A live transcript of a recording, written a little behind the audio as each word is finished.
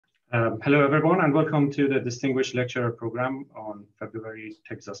Hello, everyone, and welcome to the Distinguished Lecturer Program on February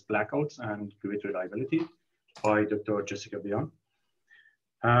Texas Blackouts and Grid Reliability by Dr. Jessica Bian.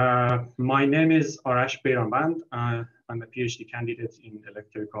 My name is Arash Beiranband. I'm a PhD candidate in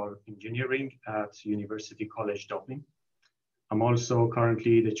electrical engineering at University College Dublin. I'm also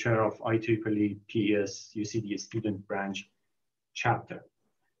currently the chair of IEEE PES UCD Student Branch Chapter.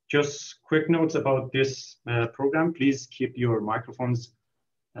 Just quick notes about this program. Please keep your microphones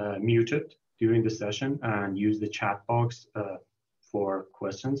muted during the session and use the chat box for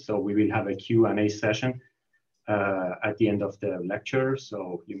questions. So we will have a Q&A session at the end of the lecture.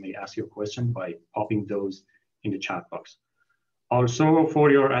 So you may ask your question by popping those in the chat box. Also,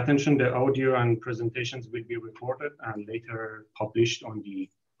 for your attention, the audio and presentations will be recorded and later published on the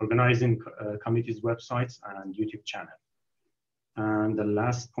organizing committee's websites and YouTube channel. And the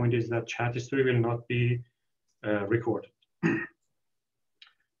last point is that chat history will not be recorded.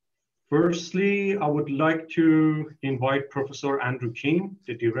 Firstly, I would like to invite Professor Andrew King,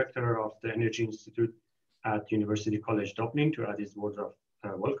 the director of the Energy Institute at University College Dublin, to add his words of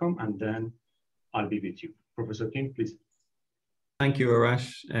welcome, and then I'll be with you. Professor King, please. Thank you,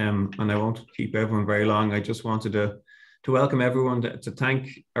 Arash, and I won't keep everyone very long. I just wanted to welcome everyone, to thank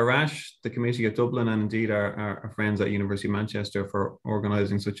Arash, the committee at Dublin, and indeed our friends at University of Manchester for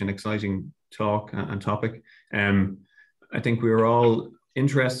organising such an exciting talk and topic. I think we were all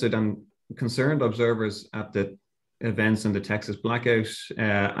interested and concerned observers at the events in the Texas blackout.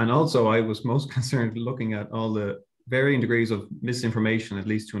 And also I was most concerned looking at all the varying degrees of misinformation, at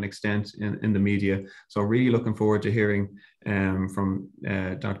least to an extent, in the media. So really looking forward to hearing from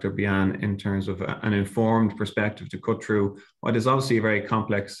Dr. Bian in terms of an informed perspective to cut through what is obviously a very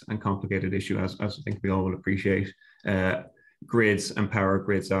complex and complicated issue, as I think we all will appreciate grids and power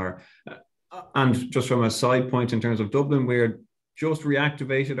grids are. And just from a side point in terms of Dublin, we're just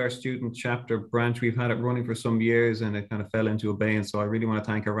reactivated our student chapter branch. We've had it running for some years and it kind of fell into abeyance. So I really want to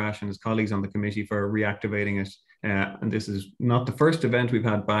thank Arash and his colleagues on the committee for reactivating it. And this is not the first event we've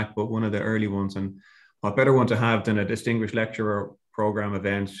had back, but one of the early ones. And what better one to have than a distinguished lecturer program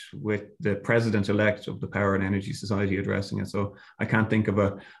event with the president-elect of the Power and Energy Society addressing it. So I can't think of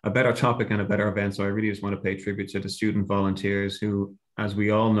a better topic and a better event. So I really just want to pay tribute to the student volunteers who, as we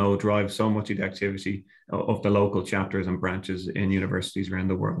all know, drive so much of the activity of the local chapters and branches in universities around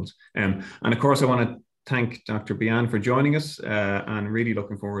the world. And of course, I want to thank Dr. Bian for joining us and really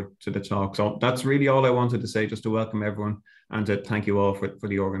looking forward to the talk. So that's really all I wanted to say, just to welcome everyone and to thank you all for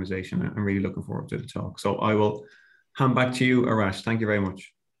the organization. I'm really looking forward to the talk. So I will hand back to you, Arash. Thank you very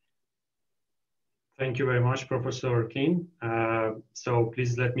much. Thank you very much, Professor King. So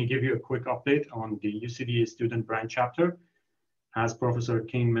please let me give you a quick update on the UCD Student Branch Chapter. As Professor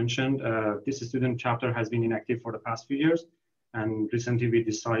King mentioned, this student chapter has been inactive for the past few years, and recently we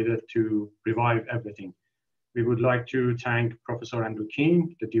decided to revive everything. We would like to thank Professor Andrew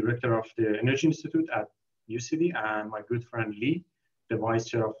King, the director of the Energy Institute at UCD, and my good friend Lee, the vice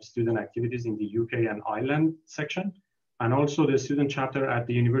chair of student activities in the UK and Ireland section, and also the student chapter at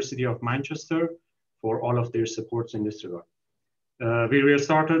the University of Manchester for all of their supports in this regard. We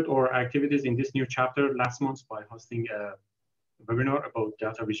restarted our activities in this new chapter last month by hosting a webinar about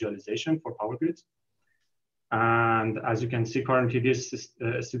data visualization for power grids. And as you can see, currently this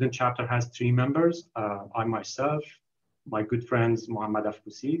student chapter has 3 members. I myself, my good friends, Mohammad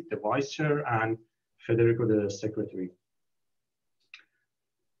Afkusi, the vice chair, and Federico, the secretary.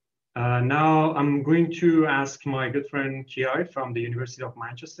 Now I'm going to ask my good friend Kiai from the University of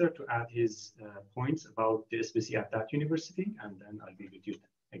Manchester to add his points about the SPC at that university, and then I'll be with you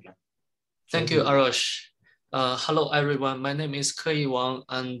again. Thank you, Arash. Hello, everyone. My name is Ke Wang,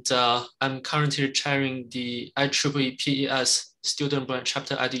 and I'm currently chairing the IEEE PES Student Branch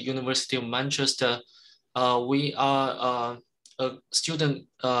Chapter at the University of Manchester. We are a student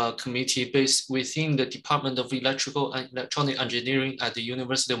committee based within the Department of Electrical and Electronic Engineering at the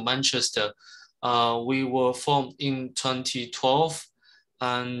University of Manchester. We were formed in 2012,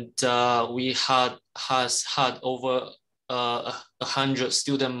 and we has had over 100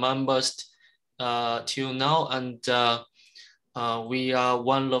 student members till now, and we are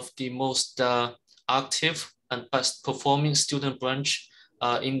one of the most active and best performing student branch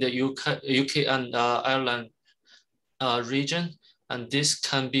in the UK and Ireland region, and this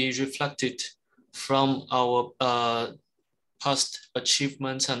can be reflected from our past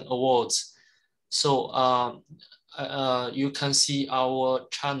achievements and awards. So you can see our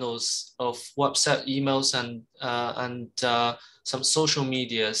channels of website, emails, and some social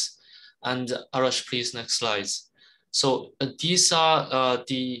medias. And Arash, please, next slides. So these are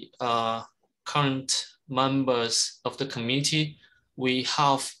the current members of the committee. We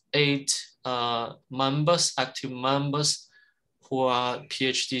have 8 members, active members, who are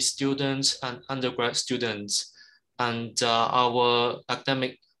PhD students and undergrad students. And our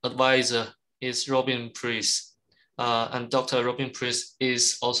academic advisor is Robin Priest. And Dr. Robin Priest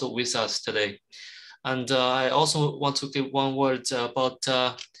is also with us today. And I also want to give one word about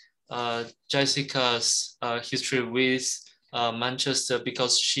Jessica's history with Manchester,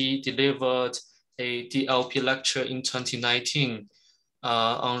 because she delivered a DLP lecture in 2019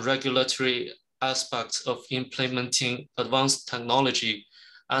 on regulatory aspects of implementing advanced technology.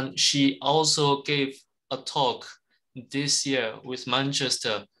 And she also gave a talk this year with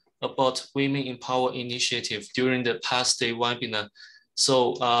Manchester about Women in Power initiative during the past day webinar.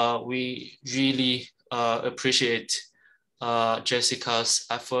 So we really appreciate Jessica's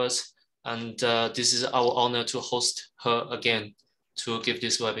efforts, and this is our honor to host her again to give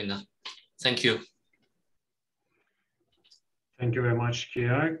this webinar. Thank you. Thank you very much,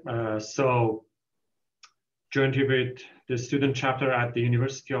 Kia. So jointly with the student chapter at the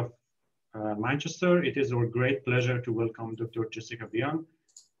University of Manchester, it is our great pleasure to welcome Dr. Jessica Bian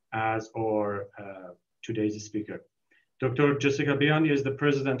as our today's speaker. Dr. Jessica Bian is the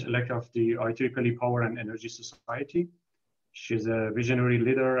president-elect of the IEEE Power and Energy Society. She's a visionary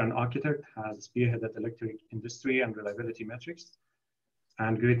leader and architect, has spearheaded electric industry and reliability metrics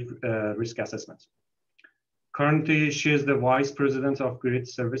and grid risk assessment. Currently, she is the vice president of grid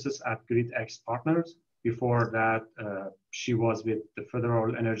services at GridX Partners. Before that, she was with the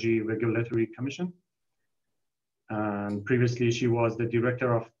Federal Energy Regulatory Commission. And previously, she was the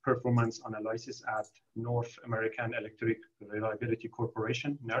director of performance analysis at North American Electric Reliability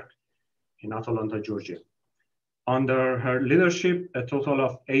Corporation, NERC, in Atlanta, Georgia. Under her leadership, a total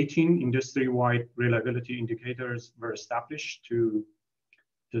of 18 industry-wide reliability indicators were established to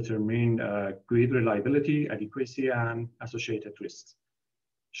determine grid reliability, adequacy, and associated risks.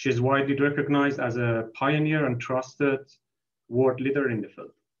 She is widely recognized as a pioneer and trusted world leader in the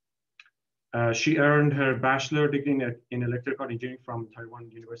field. She earned her bachelor degree in electrical engineering from Taiwan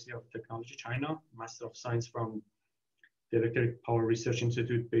University of Technology, China, Master of Science from the Electric Power Research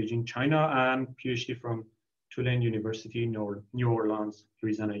Institute, Beijing, China, and PhD from Tulane University, New Orleans,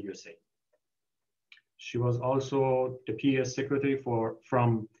 Louisiana, USA. She was also the PES secretary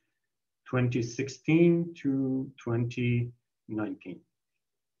from 2016 to 2019.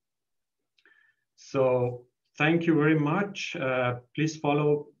 So thank you very much. Please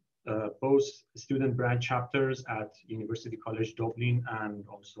follow both student branch chapters at University College Dublin and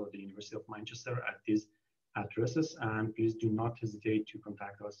also the University of Manchester at these addresses. And please do not hesitate to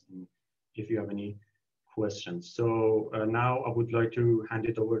contact us if you have any questions. So now I would like to hand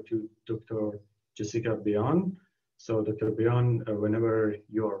it over to Dr. Jessica Bian. So Dr. Bian, whenever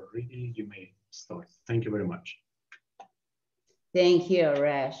you're ready, you may start. Thank you very much. Thank you,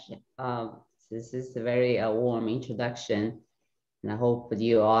 Arash. This is a very warm introduction, and I hope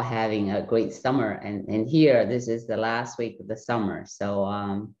you all having a great summer. And here, this is the last week of the summer,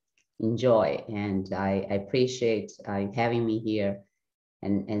 so enjoy. And I appreciate having me here,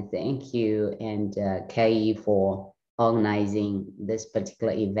 and thank you and Kei for organizing this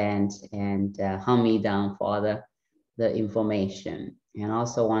particular event and hunt me down for the information. And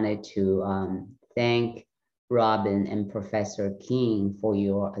also wanted to thank Robin and Professor King for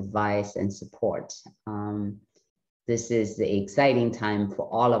your advice and support. This is the exciting time for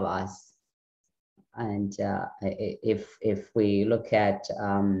all of us. And if we look at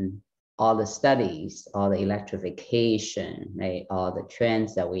all the studies, all the electrification, right, all the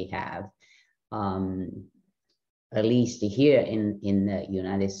trends that we have, at least here in the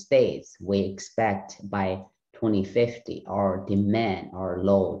United States, we expect by 2050, our demand, our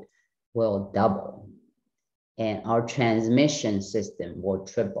load will double. And our transmission system will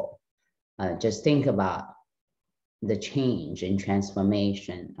triple. Just think about the change and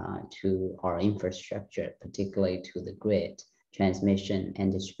transformation to our infrastructure, particularly to the grid, transmission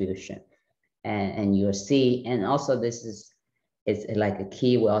and distribution. And you'll see, and also this is, it's like a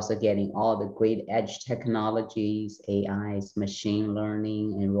key, we're also getting all the great edge technologies, AIs, machine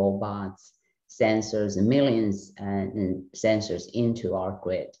learning, and robots, sensors, and millions and sensors into our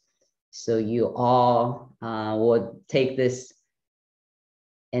grid. So you all would take this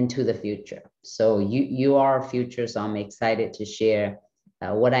into the future. So you are future, so I'm excited to share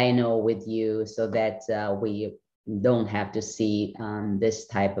what I know with you so that we don't have to see this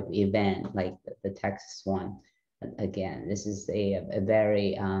type of event like the Texas one again. This is a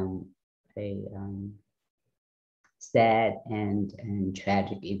very sad and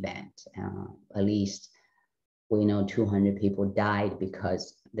tragic event. At least we know 200 people died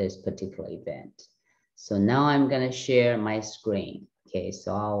because of this particular event. So now I'm gonna share my screen. Okay,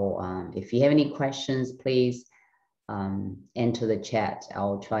 so I'll, if you have any questions, please enter the chat.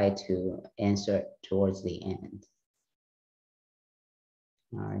 I'll try to answer towards the end.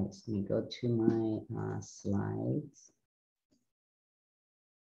 All right, so let me go to my slides.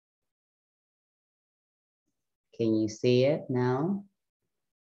 Can you see it now?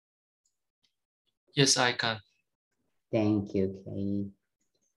 Yes, I can. Thank you, Kay.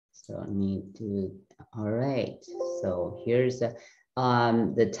 So let me do, all right. So here's the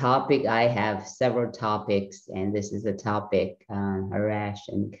topic. I have several topics, and this is a topic Arash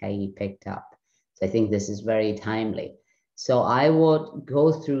and Kay picked up. So I think this is very timely. So I will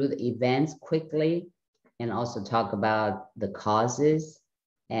go through the events quickly and also talk about the causes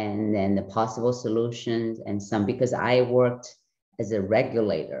and then the possible solutions and some, because I worked as a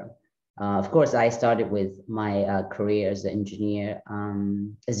regulator. Of course, I started with my career as an engineer,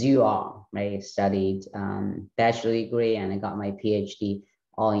 as you are, right? I studied bachelor degree and I got my PhD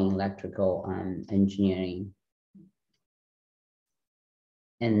all in electrical engineering.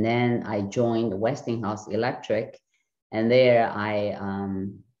 And then I joined Westinghouse Electric, and there I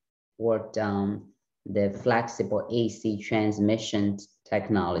worked on the flexible AC transmission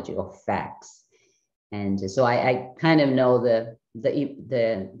technology, or FACS. And so I kind of know the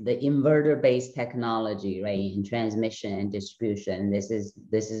inverter-based technology, right, in transmission and distribution. This is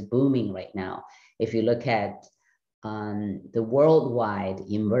booming right now. If you look at the worldwide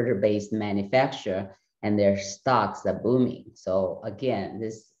inverter-based manufacturer, and their stocks are booming. So again,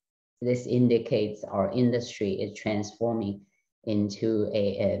 this indicates our industry is transforming into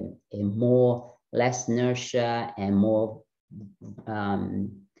a more less inertia and more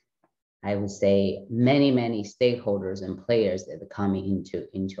I would say many stakeholders and players that are coming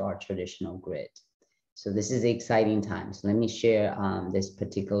into our traditional grid. So this is an exciting time. So let me share this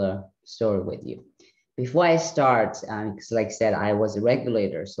particular story with you. Before I start, because like I said, I was a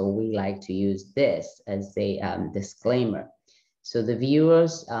regulator, so we like to use this as a disclaimer. So the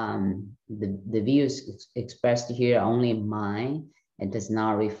viewers, the views expressed here are only mine. It does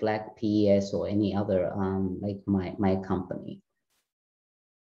not reflect PES or any other like my company.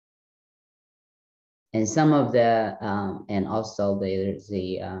 And some of the, and also there's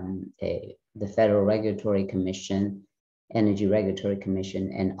the Federal Regulatory Commission, Energy Regulatory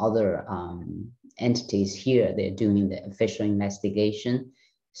Commission, and other entities here, they're doing the official investigation.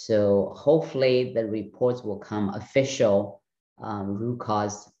 So hopefully the reports will come, official root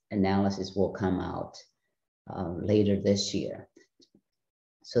cause analysis will come out later this year.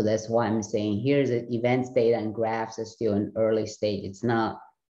 So that's why I'm saying here's the events data and graphs are still in early stage. It's not,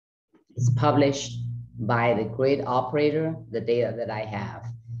 it's published by the grid operator, the data that I have.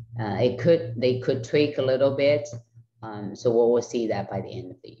 They could tweak a little bit. So we'll see that by the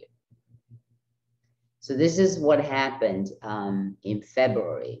end of the year. So this is what happened in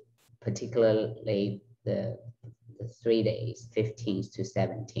February, particularly the 3 days, 15th to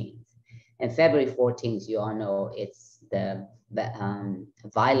 17th. And February 14th, you all know it's the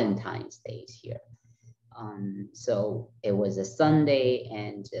Valentine's Day here. So it was a Sunday,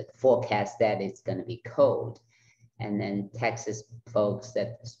 and the forecast that it's going to be cold. And then Texas folks,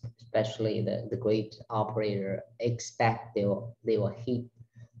 that especially the grid operator, expect they will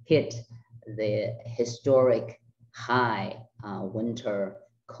hit the historic high winter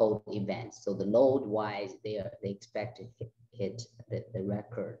cold events. So the load wise, they expect to hit the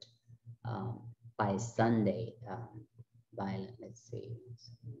record by Sunday. Let's see.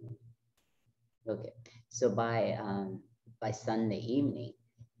 Okay, so by Sunday evening,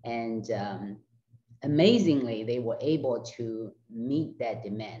 and amazingly, they were able to meet that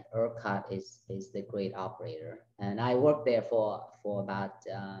demand. ERCOT is the grid operator, and I worked there for about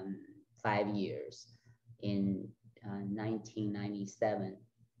 5 years in 1997.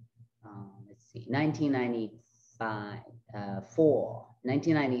 Let's see,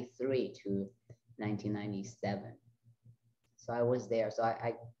 1993 to 1997. So I was there. So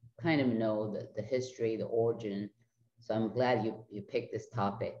I kind of know the history, the origin. So I'm glad you picked this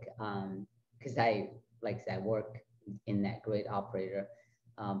topic because like I said, I work in that grid operator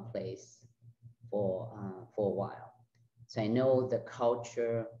place for a while. So I know the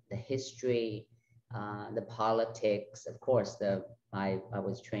culture, the history, the politics. Of course, I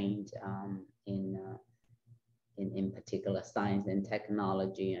was trained in particular science and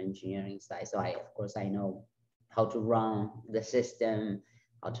technology, engineering side. So of course I know how to run the system,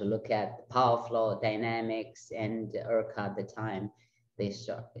 how to look at the power flow dynamics, and ERCOT at the time, they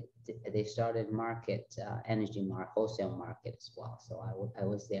started market, energy market, wholesale market as well. So I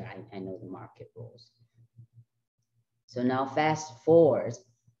was there, I know the market rules. So now fast forward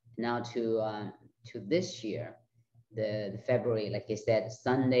now to this year. the February, like I said,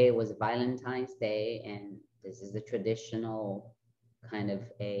 Sunday was Valentine's Day, and this is the traditional kind of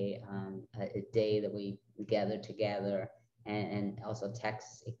a day that we gather together, and also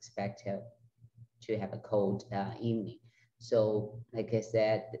Texas expect to have a cold evening. So like I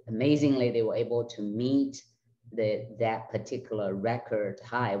said, amazingly, they were able to meet that particular record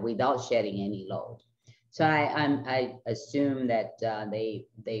high without shedding any load. So I assume that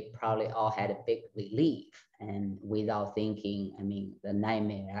they probably all had a big relief, and without thinking, I mean, the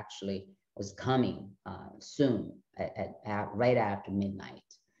nightmare actually was coming soon right after midnight.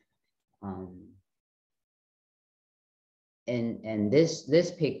 And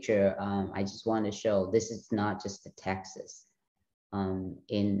this picture, I just want to show, this is not just the Texas.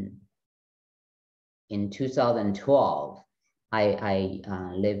 In 2012, I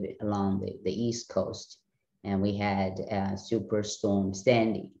lived along the East Coast, and we had Superstorm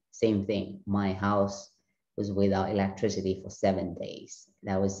Sandy. Same thing. My house was without electricity for 7 days.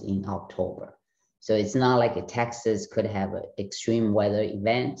 That was in October. So it's not like Texas could have an extreme weather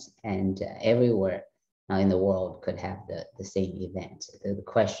event, and everywhere in the world could have the same event. The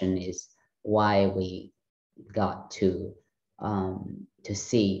question is why we got to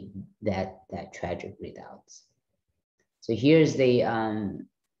see that tragic results. So here's the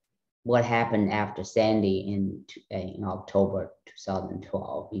what happened after Sandy in October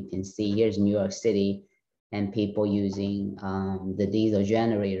 2012. You can see here's New York City, and people using the diesel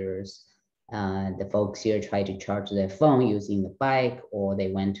generators. The folks here tried to charge their phone using the bike, or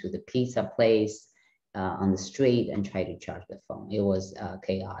they went to the pizza place on the street and tried to charge the phone. It was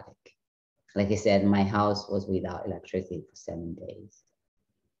chaotic. Like I said, my house was without electricity for 7 days.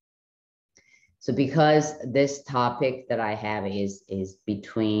 So because this topic that I have is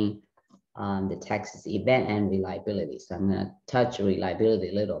between the Texas event and reliability, so I'm going to touch reliability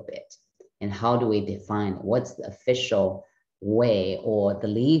a little bit. And how do we define it? What's the official way or the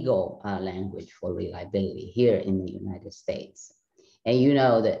legal language for reliability here in the United States? And you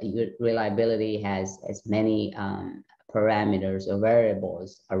know that reliability has as many parameters or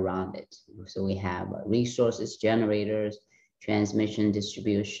variables around it. So we have resources, generators, transmission,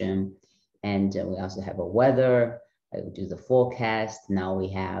 distribution, and we also have a weather. We do the forecast. Now we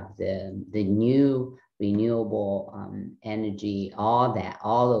have the new renewable energy, all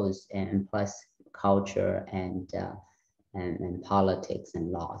those, and plus culture and politics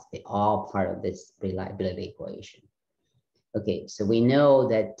and laws. They're all part of this reliability equation. Okay, so we know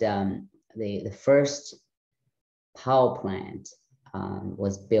that the first power plant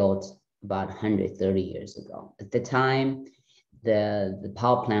was built about 130 years ago. At the time, the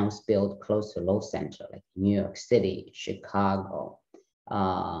power plant was built close to load center, like New York City, Chicago,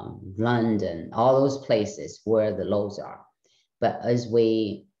 London, all those places where the loads are. But as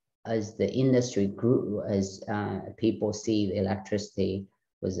the industry grew, as people see the electricity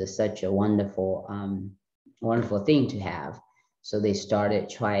was such a wonderful thing to have, so they started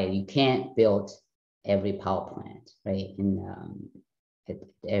trying. You can't build every power plant, right? In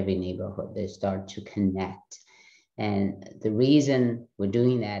every neighborhood, they start to connect. And the reason we're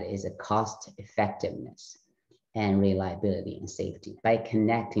doing that is a cost effectiveness and reliability and safety. By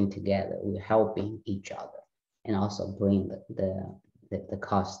connecting together, we're helping each other and also bring the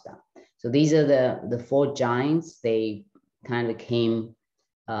cost down. So these are the four giants. They kind of came,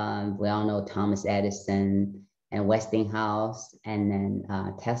 we all know Thomas Edison and Westinghouse, and then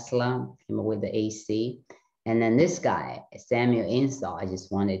Tesla came up with the AC. And then this guy, Samuel Insull, I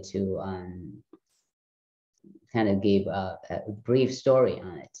just wanted to kind of give a brief story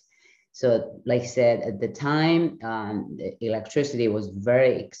on it. So like I said, at the time, the electricity was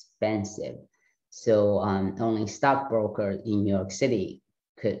very expensive. So only stockbrokers in New York City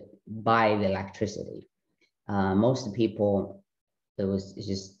could buy the electricity. Most people, it was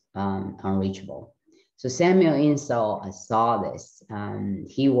just unreachable. So Samuel Insull saw this.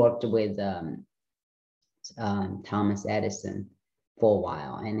 He worked with Thomas Edison for a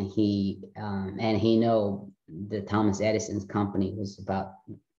while, and he know the Thomas Edison's company was about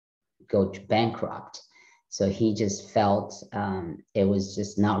to go bankrupt. So he just felt it was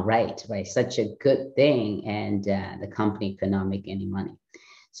just not right? Such a good thing, and the company could not make any money.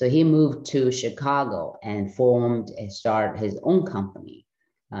 So he moved to Chicago and started his own company.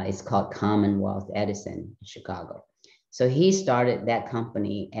 It's called Commonwealth Edison in Chicago. So he started that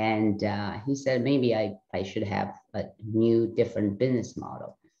company, and he said, maybe I should have a new, different business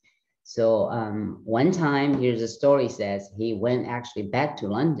model. So one time, here's a story says, he went actually back to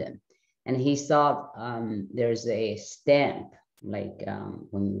London, and he saw there's a stamp, like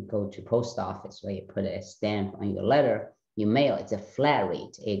when you go to post office, where you put a stamp on your letter, you mail, it's a flat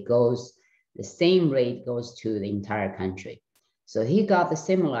rate. It goes the same rate goes to the entire country. So he got the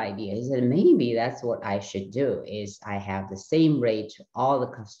similar idea. He said, maybe that's what I should do, is I have the same rate to all the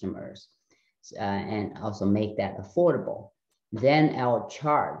customers and also make that affordable. Then I'll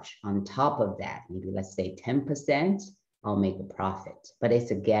charge on top of that, maybe let's say 10%, I'll make a profit, but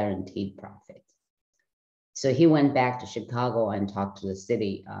it's a guaranteed profit. So he went back to Chicago and talked to the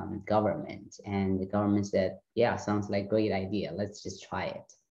city government, and the government said, yeah, sounds like a great idea. Let's just try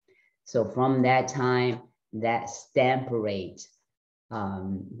it. So from that time, that stamp rate,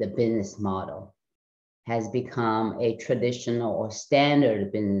 the business model has become a traditional or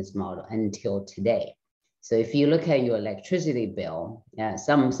standard business model until today. So if you look at your electricity bill,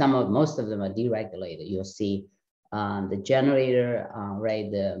 most of them are deregulated. You'll see the generator, right,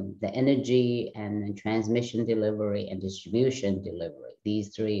 the energy and the transmission delivery and distribution delivery.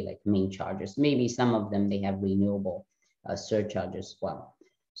 These three like main charges. Maybe some of them, they have renewable surcharge as well.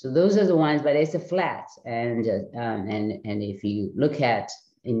 So those are the ones, but it's a flat. And if you look at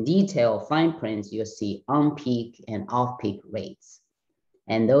in detail fine prints, you'll see on-peak and off-peak rates.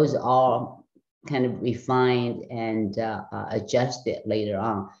 And those are kind of refined and adjusted later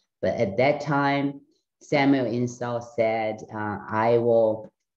on. But at that time, Samuel Insull said, I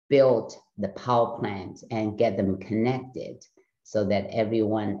will build the power plants and get them connected so that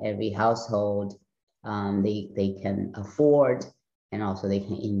everyone, every household, they can afford, and also they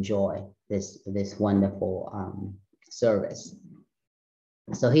can enjoy this wonderful service.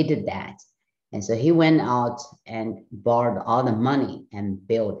 So he did that. And so he went out and borrowed all the money and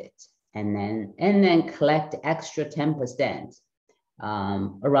built it, and then collect extra 10%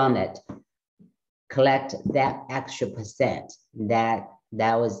 around that. Collect that extra percent. That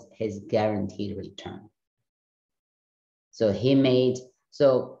was his guaranteed return. So he made,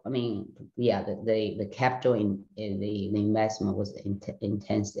 so I mean, yeah, the capital in the investment was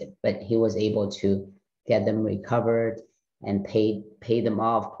intensive, but he was able to get them recovered and pay them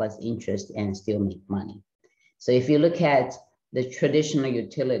off plus interest and still make money. So if you look at the traditional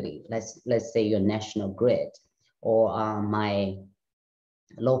utility, let's say your national grid or my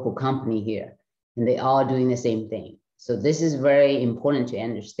local company here, and they are doing the same thing. So this is very important to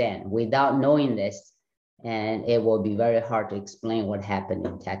understand. Without knowing this, and it will be very hard to explain what happened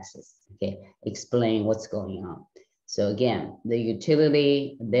in Texas, okay? Explain what's going on. So again, the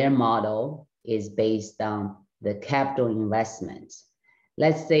utility, their model is based on the capital investments.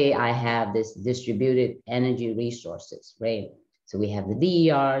 Let's say I have this distributed energy resources, right? So we have the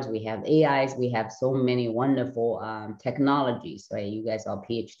DERs, we have AIs, we have so many wonderful technologies, right? You guys are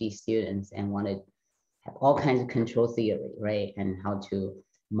PhD students and want to have all kinds of control theory, right? And how to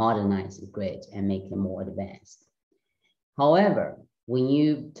modernize the grid and make it more advanced. However, when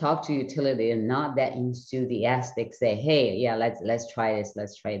you talk to utility, they're not that enthusiastic, say, hey, yeah, let's try this,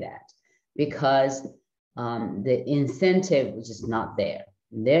 let's try that. Because the incentive is just not there.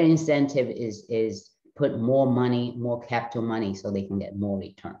 Their incentive is put more money, more capital money so they can get more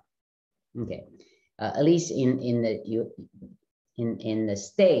return. Okay, at least in the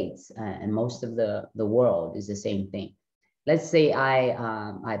States and most of the world is the same thing. Let's say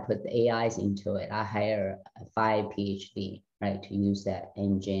I put the AIs into it. I hire 5 PhD, right, to use that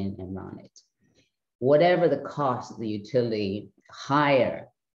engine and run it. Whatever the cost of the utility, hire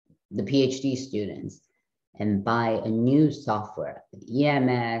the PhD students and buy a new software,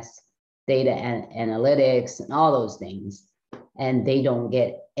 EMS, data analytics, and all those things, and they don't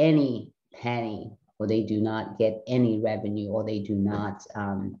get any penny, or they do not get any revenue, or they do not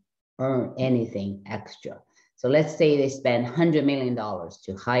earn anything extra. So let's say they spend $100 million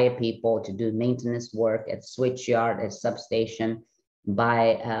to hire people to do maintenance work at switchyard, at substation,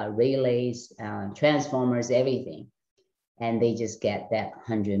 buy relays, transformers, everything. And they just get that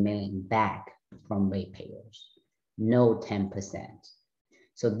 $100 million back from ratepayers, no 10%.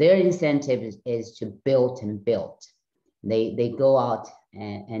 So their incentive is to build and build. They go out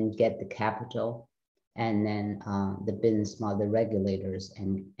and get the capital, and then the business model, the regulators,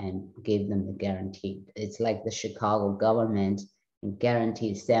 and give them the guarantee. It's like the Chicago government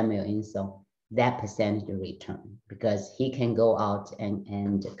guaranteed Samuel Insull that percentage of return, because he can go out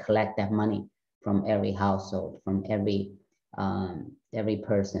and collect that money from every household, from every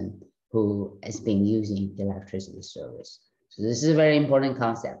person who has been using electricity service. So this is a very important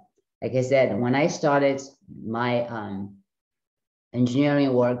concept. Like I said, when I started my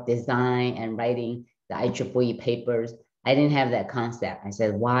engineering work, design and writing the IEEE papers, I didn't have that concept. I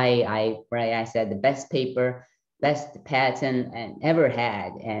said, I said the best paper, best patent and ever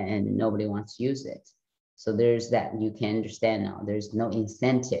had, and nobody wants to use it. So there's that, you can understand now, there's no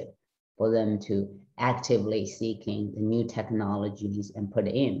incentive for them to actively seeking the new technologies and put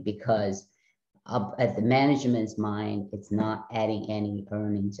it in, because up at the management's mind, it's not adding any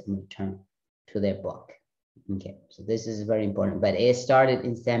earnings in return to their book. Okay, so this is very important, but it started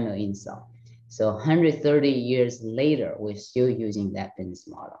in Samuel Insull. So 130 years later, we're still using that business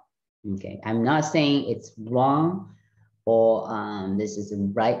model. Okay, I'm not saying it's wrong or this is the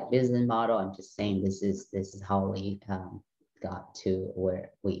right business model. I'm just saying this is how we got to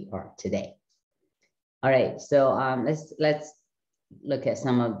where we are today. All right, so let's look at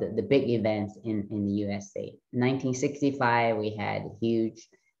some of the big events in the USA. 1965, we had huge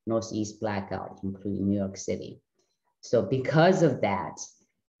Northeast blackout, including New York City. So because of that,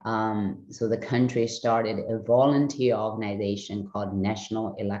 so the country started a volunteer organization called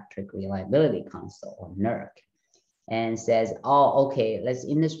National Electric Reliability Council, or NERC, and says, oh, okay, let's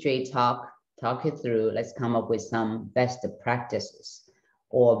industry talk it through, let's come up with some best practices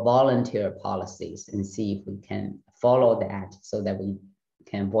or volunteer policies and see if we can follow that so that we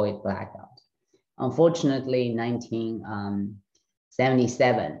can avoid blackout. Unfortunately,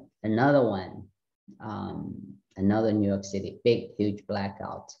 1977, another one, another New York City, big, huge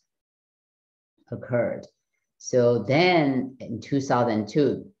blackout occurred. So then in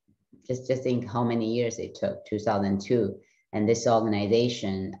 2002, just think how many years it took, 2002, and this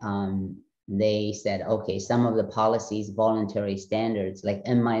organization, they said, okay, some of the policies, voluntary standards, like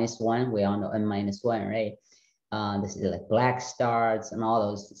N-1, we all know N-1, right? This is like black starts and all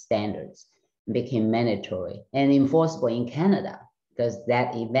those standards became mandatory and enforceable in Canada, because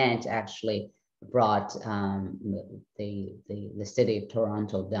that event actually brought the city of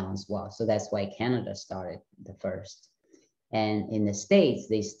Toronto down as well. So that's why Canada started the first. And in the States,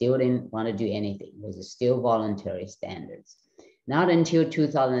 they still didn't want to do anything. It was still voluntary standards. Not until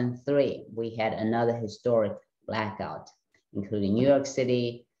 2003, we had another historic blackout, including New York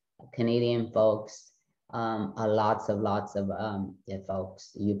City, Canadian folks, lots of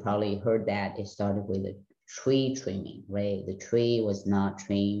folks. You probably heard that it started with a tree trimming, right? The tree was not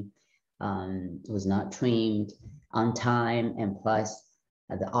trimmed on time, and plus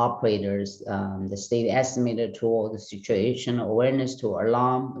the operators, the state estimator tool, the situational awareness tool,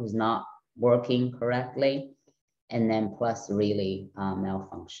 alarm was not working correctly, and then plus really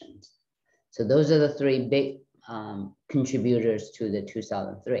malfunctioned. So those are the three big contributors to the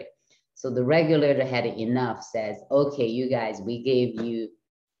 2003. So the regulator had enough, says, okay, you guys, we gave you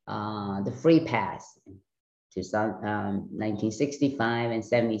the free pass to 1965 and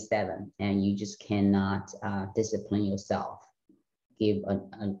 77, and you just cannot discipline yourself, give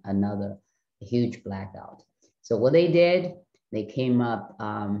another huge blackout. So what they did, they came up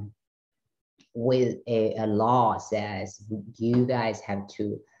with a law says you guys have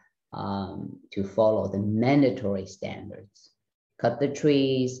to follow the mandatory standards, cut the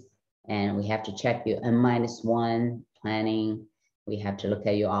trees, and we have to check your N-1 planning. We have to look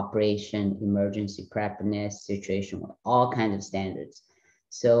at your operation, emergency preparedness, situation, all kinds of standards.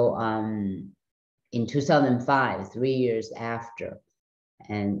 So in 2005, 3 years after,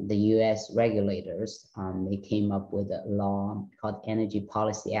 and the US regulators, they came up with a law called Energy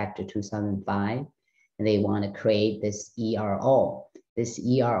Policy Act of 2005, and they want to create this ERO,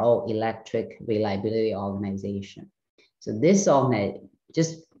 Electric Reliability Organization. So this organization,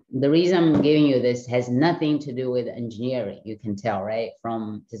 just the reason I'm giving you this has nothing to do with engineering. You can tell, right,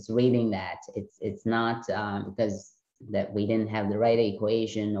 from just reading that. It's not because that we didn't have the right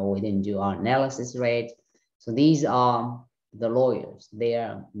equation or we didn't do our analysis right. So these are the lawyers.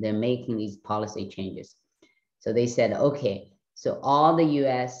 They're making these policy changes. So they said, okay, so all the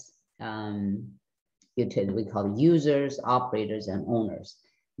US utilities, we call users, operators, and owners,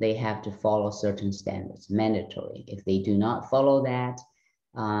 they have to follow certain standards, mandatory. If they do not follow that,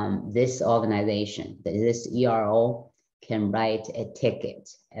 this organization, this ERO, can write a ticket,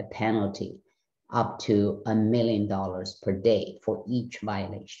 a penalty, up to $1 million per day for each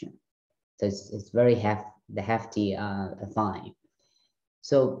violation. So it's very hefty fine.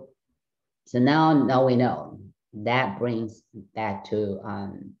 So now we know. That brings back to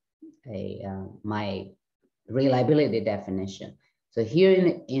my reliability definition. So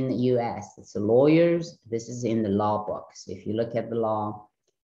here in the US, it's the lawyers. This is in the law books. If you look at the law,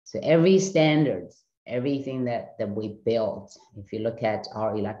 so every standards, everything that we built, if you look at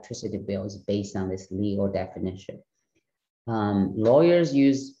our electricity bills based on this legal definition. Lawyers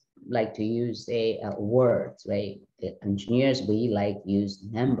like to use words, right? Engineers, we like use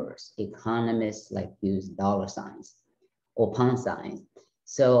numbers. Economists like use dollar signs or pound signs.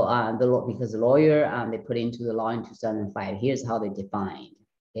 So because the lawyer, they put into the law in 2005, here's how they defined.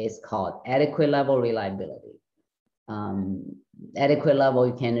 It's called adequate level reliability. Adequate level,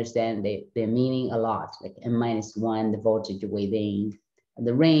 you can understand they're meaning a lot, like N-1, the voltage within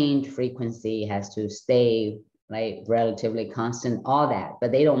the range, frequency has to stay, right, relatively constant, all that.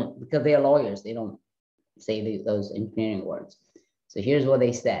 But they don't, because they're lawyers, they don't say those engineering words. So here's what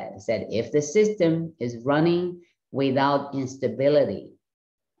they said. It said, if the system is running without instability,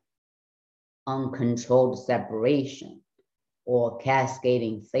 uncontrolled separation, or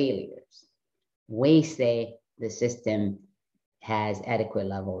cascading failures, we say the system has adequate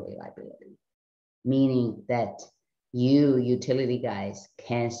level of reliability, meaning that you utility guys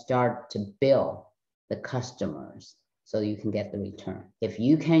can start to bill the customers so you can get the return. If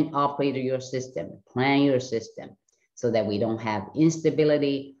you can operate your system, plan your system so that we don't have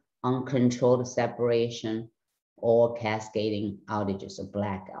instability, uncontrolled separation, or cascading outages or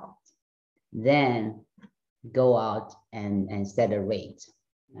blackouts, then go out and set a rate.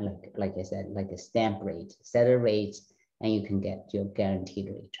 Like I said, like a stamp rate, set a rate, and you can get your guaranteed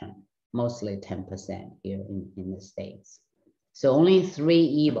return, mostly 10% here in the States. So only 3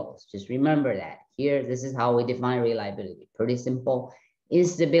 evils, just remember that. Here, this is how we define reliability. Pretty simple: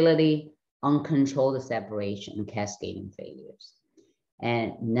 instability, uncontrolled separation, and cascading failures.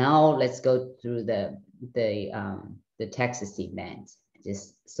 And now let's go through the Texas event,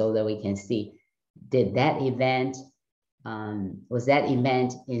 just so that we can see, did that event, was that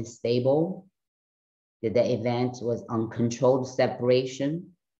event unstable? Did the event was uncontrolled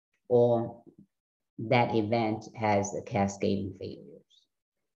separation, or that event has a cascading failures?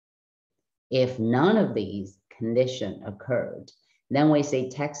 If none of these conditions occurred, then we say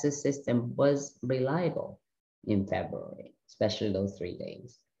Texas system was reliable in February, especially those 3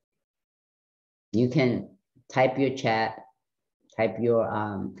 days. You can type your chat, type your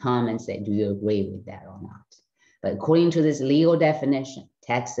comments, say, do you agree with that or not? But according to this legal definition,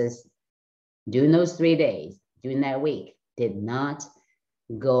 Texas, during those 3 days, during that week, did not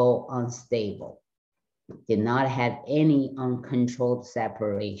go unstable, did not have any uncontrolled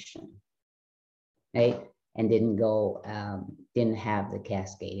separation, right? And didn't go, didn't have the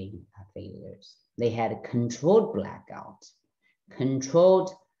cascading failures. They had a controlled blackout,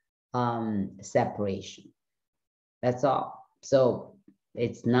 controlled separation. That's all. So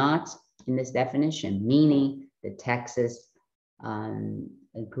it's not in this definition, meaning the Texas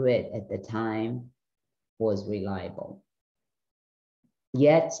grid at the time was reliable.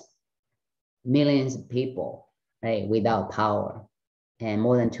 Yet millions of people, right, without power, and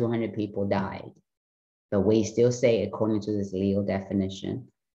more than 200 people died. But we still say, according to this legal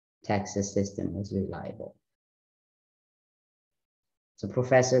definition, Texas system was reliable. So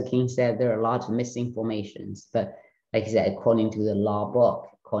Professor King said there are a lot of misinformations, but like I said, according to the law book,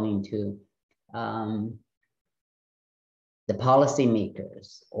 according to the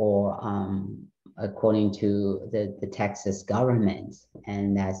policymakers, or according to the Texas government,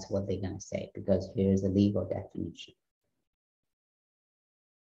 and that's what they're gonna say, because here's a legal definition.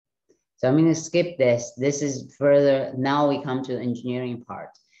 So I'm gonna skip this. This is further, now we come to the engineering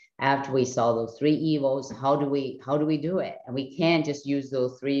part. After we saw those 3 evils, how do we do it? And we can't just use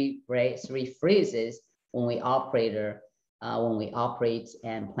those 3 phrases when we operate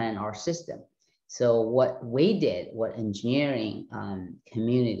and plan our system. So what we did, what engineering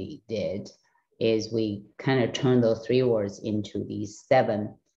community did, is we kind of turned those 3 words into these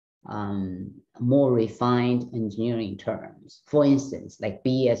 7 more refined engineering terms. For instance, like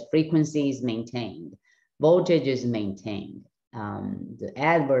BS, frequency is maintained, voltage is maintained, the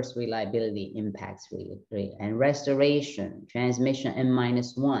adverse reliability impacts rate, and restoration, transmission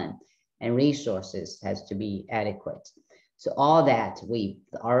N-1, and resources has to be adequate. So all that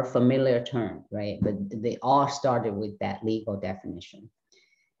are familiar terms, right? But they all started with that legal definition.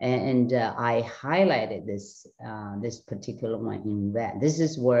 And I highlighted this particular one in red. This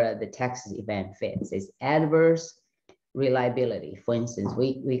is where the Texas event fits. It's adverse reliability. For instance,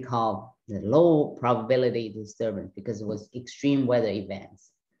 we call the low probability disturbance because it was extreme weather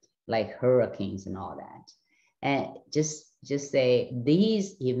events like hurricanes and all that. And just say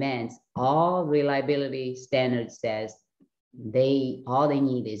these events, all reliability standards says all they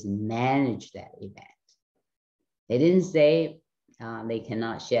need is manage that event. They didn't say they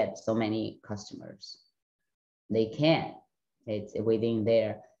cannot shed so many customers. They can. It's within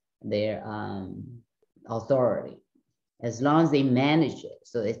their authority, as long as they manage it.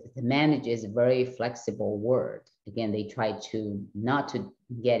 So the manage is a very flexible word. Again, they try to not to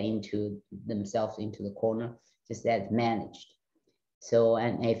get into themselves into the corner, just that managed. So,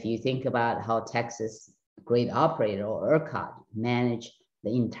 and if you think about how Texas grid operator or ERCOT managed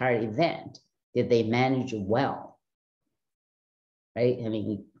the entire event, did they manage it well? Right? I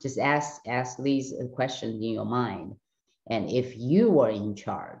mean, just ask these questions in your mind. And if you were in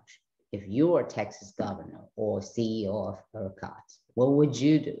charge, if you were Texas governor or CEO of ERCOT, what would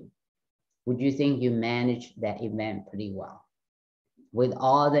you do? Would you think you managed that event pretty well? With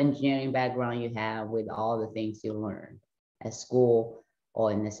all the engineering background you have, with all the things you learned at school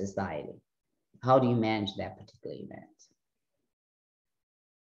or in the society, how do you manage that particular event?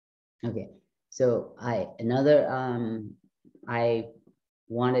 Okay, so I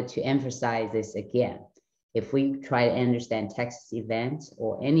wanted to emphasize this again. If we try to understand Texas events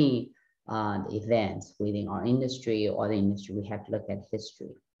or any events within our industry or the industry, we have to look at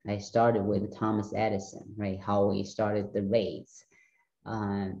history. I started with Thomas Edison, right? How we started the raids.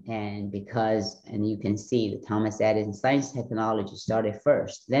 And you can see the Thomas Edison science technology started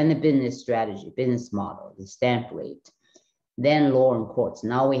first, then the business strategy, business model, the stamp rate, then law and courts.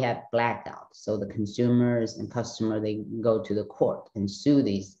 Now we have blackouts. So the consumers and customer, they go to the court and sue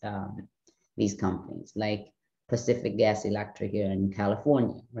these companies like Pacific Gas Electric here in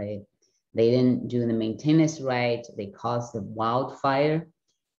California, right? They didn't do the maintenance right. They caused the wildfire.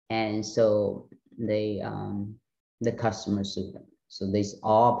 And so they, the customers sued them. So this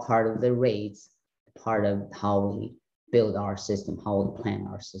all part of the rates, part of how we build our system, how we plan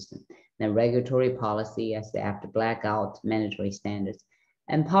our system. Then regulatory policy as the after blackout, mandatory standards,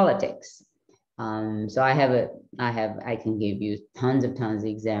 and politics. So I can give you tons of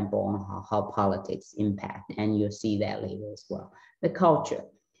example on how politics impact, and you'll see that later as well. The culture.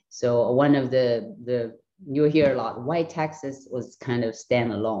 So one of you'll hear a lot, why Texas was kind of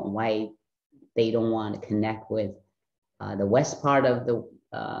standalone, why they don't want to connect with the west part of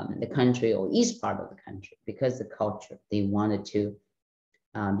the country or east part of the country, because the culture, they wanted to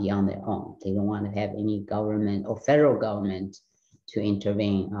be on their own. They don't want to have any government or federal government to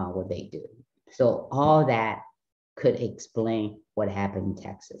intervene what they do. So all that could explain what happened in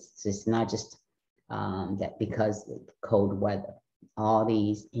Texas. So it's not just that because of cold weather, all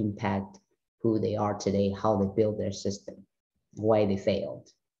these impact who they are today, how they build their system, why they failed.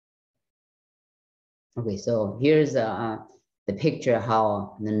 Okay, so here's the picture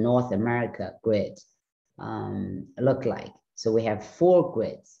how the North America grid look like. So we have 4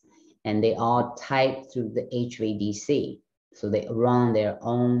 grids, and they all tied through the HVDC. So they run their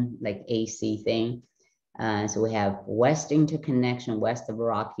own like AC thing. So we have west interconnection west of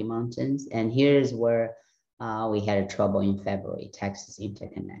Rocky Mountains, and here's where we had a trouble in February, Texas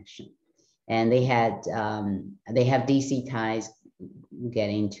interconnection. And they have DC ties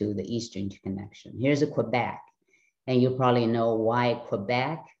getting to the eastern interconnection. Here's a Quebec, and you probably know why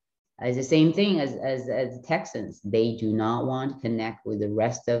Quebec is the same thing as the Texans. They do not want to connect with the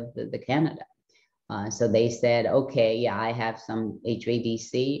rest of the Canada. So they said, okay, yeah, I have some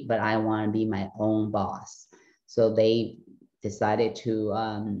HVDC, but I want to be my own boss. So they decided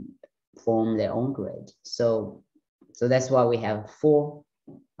to form their own grid. So that's why we have 4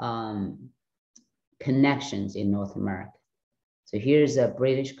 connections in North America. So here's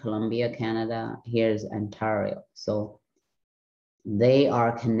British Columbia, Canada. Here's Ontario. So they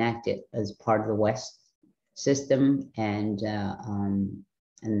are connected as part of the West system, and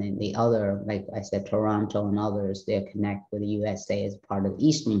then the other, like I said, Toronto and others, they're connected with the USA as part of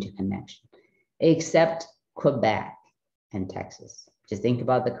Eastern interconnection, except Quebec and Texas. Just think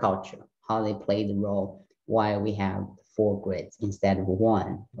about the culture, how they play the role, why we have 4 grids instead of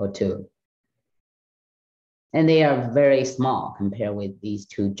 1 or 2. And they are very small compared with these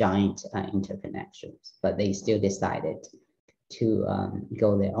 2 giant interconnections, but they still decided to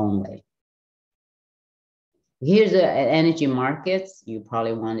go their own way. Here's the energy markets. You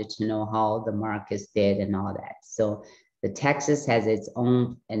probably wanted to know how the markets did and all that. So the Texas has its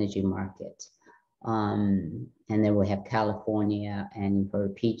own energy market. And then we have California, and for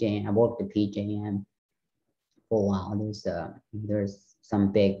PJM, I worked at PJM for a while. There's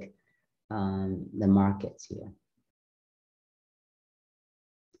some big the markets here.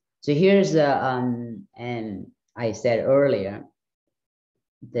 So here's and I said earlier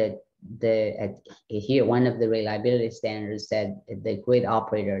that here one of the reliability standards said the grid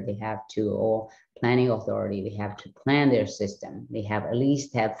operator, they have to, or planning authority, they have to plan their system. They have at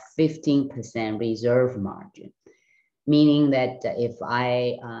least have 15% reserve margin, meaning that if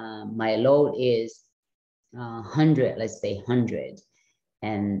my load is 100, let's say 100,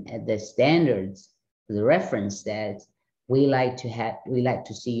 and the standards, the reference says we like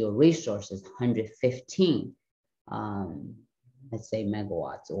to see your resources 115, let's say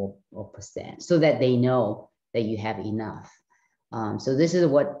megawatts or percent, so that they know that you have enough. So this is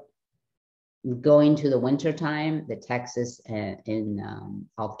what going to the winter time, the Texas in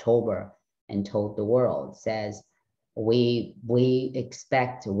October and told the world says we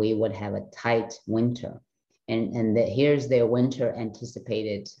expect we would have a tight winter. And here's their winter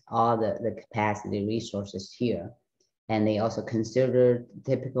anticipated, all the capacity resources here. And they also considered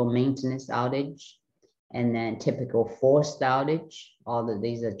typical maintenance outage and then typical forced outage. All of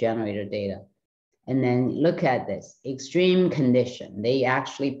these are generator data. And then look at this extreme condition. They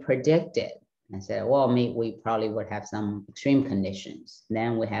actually predicted and said, well, maybe we probably would have some extreme conditions.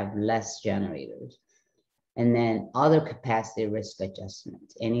 Then we have less generators. And then other capacity risk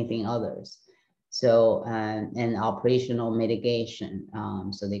adjustments, anything others. So, and operational mitigation.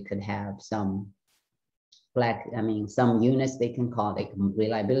 So they could have some some units they can call like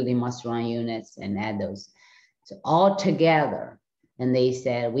reliability must run units and add those. So all together, and they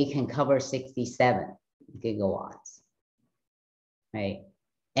said we can cover 67 gigawatts, right?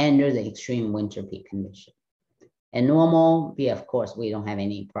 Under the extreme winter peak condition. And normal, yeah, of course, we don't have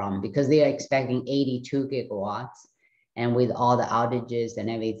any problem because they are expecting 82 gigawatts. And with all the outages and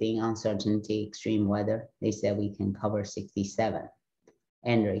everything, uncertainty, extreme weather, they said we can cover 67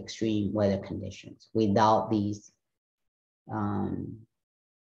 under extreme weather conditions without these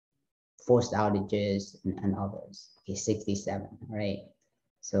forced outages and others. Okay, 67, right?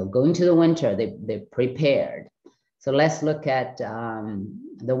 So going to the winter, they prepared. So let's look at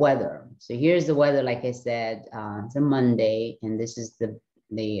the weather. So here's the weather, like I said, it's a Monday, and this is the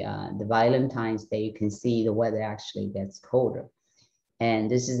Valentine's Day. You can see the weather actually gets colder.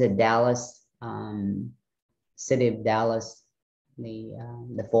 And this is the Dallas, city of Dallas,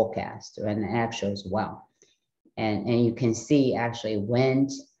 the forecast and the actual as well. And you can see actually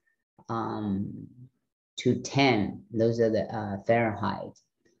went to 10. Those are the Fahrenheit.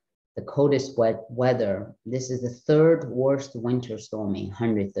 The coldest weather. This is the third worst winter storm in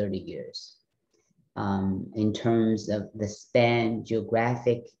 130 years. In terms of the span,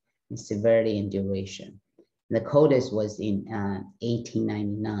 geographic, and severity and duration. The coldest was in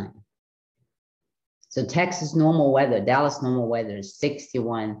 1899. So Texas normal weather, Dallas normal weather is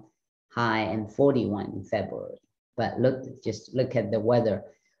 61 high and 41 in February. But just look at the weather.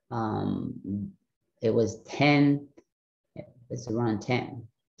 It was 10, it's around 10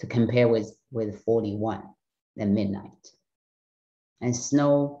 to compare with 41 at midnight. And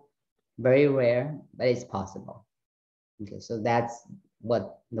snow, very rare, but it's possible. Okay, so that's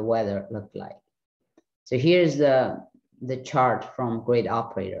what the weather looked like. So here's the chart from Grid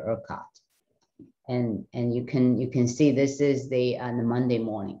Operator ERCOT. And you can see this is the Monday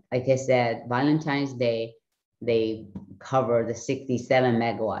morning. Like I said, Valentine's Day, they cover the 67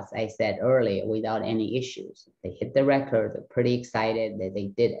 megawatts I said earlier without any issues. They hit the record. They're pretty excited that they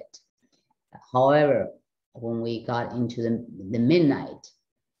did it. However, when we got into the midnight,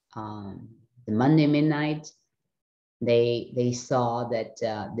 the Monday midnight, they saw that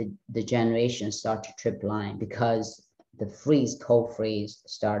the generation started to trip line because the cold freeze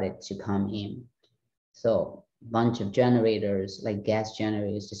started to come in. So a bunch of generators, like gas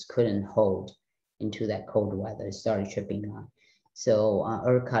generators, just couldn't hold into that cold weather. It started tripping on. So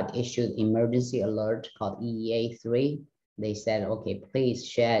ERCOT issued emergency alert called EEA3. They said, okay, please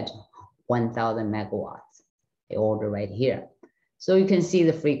shed 1,000 megawatts. They order right here. So you can see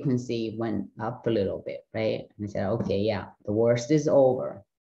the frequency went up a little bit, right? And they said, okay, yeah, the worst is over,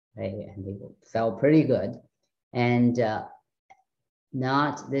 right? And they felt pretty good. And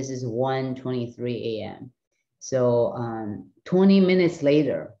this is 1:23 a.m. So 20 minutes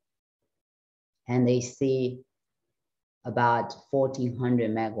later, and they see about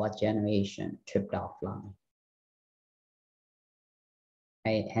 1,400 megawatt generation tripped offline,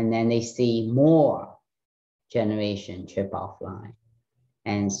 right? And then they see more generation trip offline.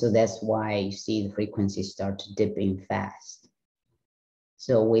 And so that's why you see the frequency start to dipping fast.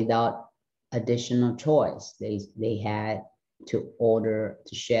 So without additional choice, they had to order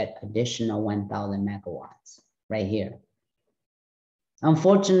to shed additional 1,000 megawatts right here.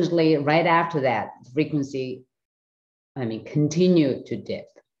 Unfortunately, right after that, frequency, continued to dip.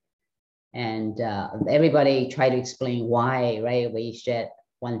 And everybody tried to explain why, right? We shed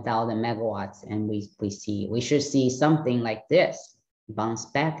 1,000 megawatts and we should see something like this, bounce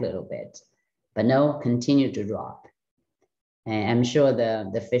back a little bit, but no, continue to drop. And I'm sure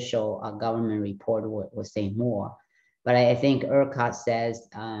the official government report will say more, but I think ERCOT says,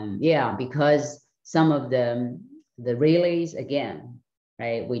 yeah, because some of the relays, again,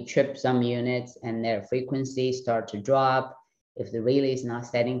 right, we trip some units and their frequency start to drop if the relay is not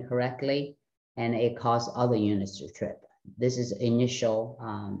setting correctly, and it causes other units to trip. This is initial,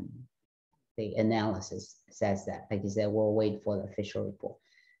 the analysis says that, like I said, we'll wait for the official report.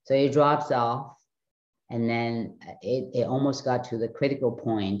 So it drops off, and then it almost got to the critical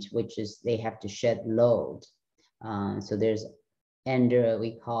point, which is they have to shed load. So there's under,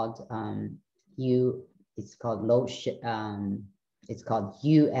 we called it's called load, it's called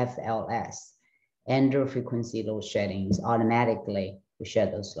UFLS. under frequency load sheddings, automatically we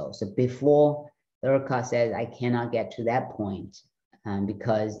shed those loads. So before the ERCOT says I cannot get to that point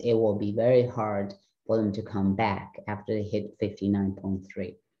because it will be very hard for them to come back after they hit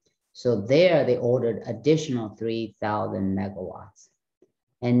 59.3. So there they ordered additional 3,000 megawatts.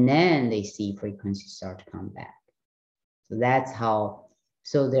 And then they see frequency start to come back. So that's how,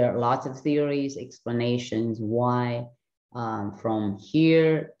 so there are lots of theories, explanations why from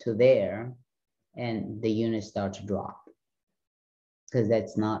here to there, and the units start to drop. Because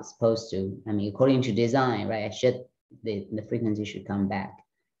that's not supposed to, I mean, according to design, right? The frequency should come back,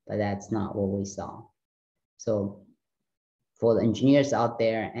 but that's not what we saw. So for the engineers out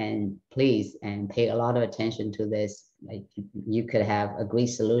there, and please, and pay a lot of attention to this, like you could have agreed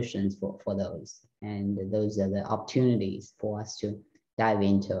solutions for those. And those are the opportunities for us to dive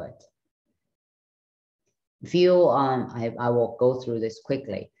into it. Fuel, I will go through this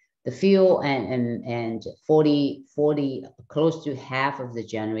quickly. The fuel and 40, close to half of the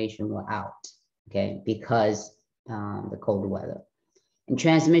generation were out, okay, because the cold weather. And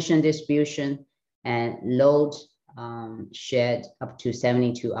transmission distribution and load shed up to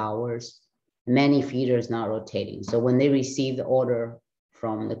 72 hours. Many feeders not rotating. So when they receive the order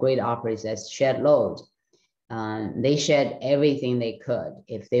from the grid operators as shed load, they shed everything they could.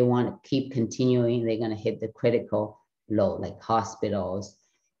 If they want to keep continuing, they're going to hit the critical load, like hospitals.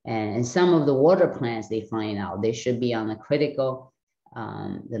 And some of the water plants, they find out they should be on the critical,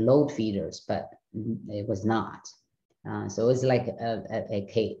 the load feeders, but it was not. So it's like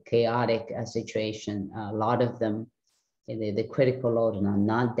a chaotic situation. A lot of them, the critical load are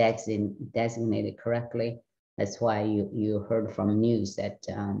not designated correctly. That's why you heard from news that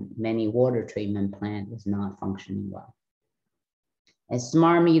many water treatment plant was not functioning well. And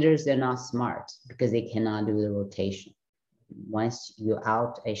smart meters, they're not smart because they cannot do the rotation. Once you're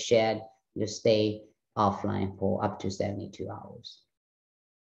out a shed, you stay offline for up to 72 hours.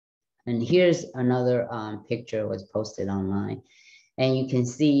 And here's another picture was posted online. And you can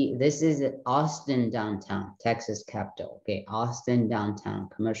see this is Austin downtown, Texas capital. Okay, Austin downtown,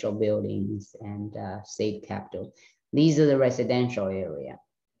 commercial buildings and state capital. These are the residential area.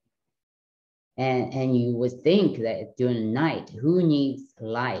 And you would think that during the night, who needs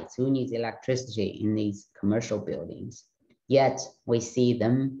lights, who needs electricity in these commercial buildings? Yet we see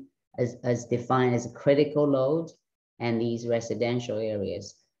them as defined as a critical load, and these residential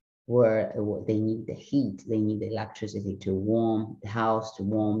areas where they need the heat, they need the electricity to warm the house, to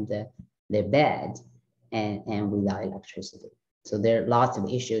warm their bed, and without electricity. So there are lots of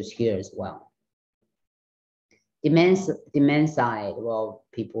issues here as well. Demand side, well,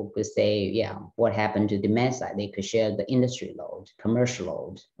 people could say, yeah, what happened to demand side? They could share the industry load, commercial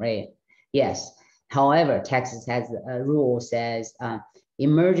load, right? Yes. However, Texas has a rule says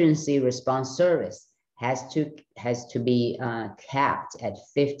emergency response service has to be capped at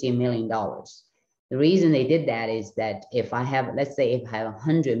 $50 million. The reason they did that is that if I have, let's say if I have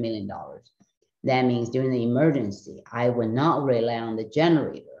 $100 million, that means during the emergency, I would not rely on the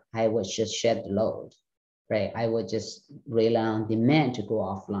generator. I would just shed the load, right? I would just rely on demand to go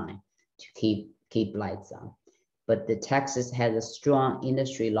offline to keep lights on. But the Texas has a strong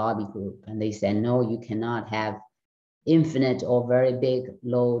industry lobby group, and they said, no, you cannot have infinite or very big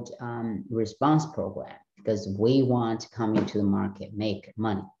load response program, because we want to come into the market, make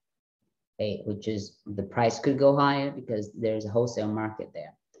money, okay? Which is the price could go higher because there's a wholesale market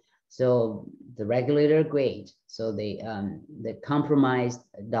there. So the regulator agreed. So the compromised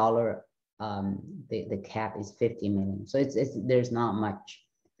dollar, the cap is 50 million. So there's not much.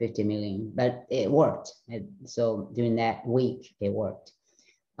 50 million, but it worked. So during that week, it worked.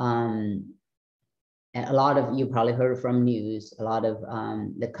 And a lot of, you probably heard from news, a lot of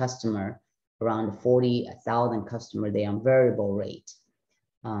the customer, around 40,000 customer, they on variable rate.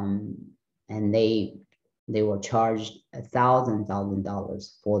 And they were charged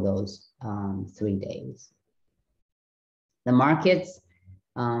 $1,000 for those 3 days. The markets,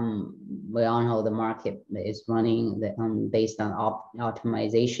 we all know the market is running based on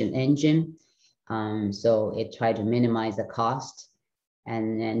optimization engine. So it tried to minimize the cost,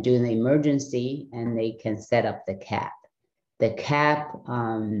 and then during the emergency, and they can set up the cap. The cap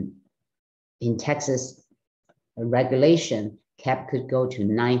in Texas regulation, cap could go to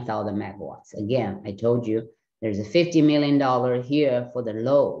 9,000 megawatts. Again, I told you there's a $50 million here for the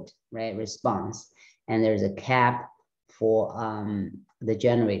load, right, response, and there's a cap for the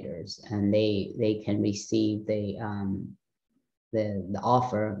generators, and they can receive the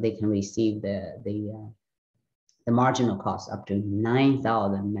offer. They can receive the marginal cost up to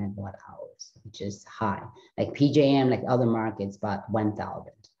 9,000 megawatt hours, which is high. Like PJM, like other markets, about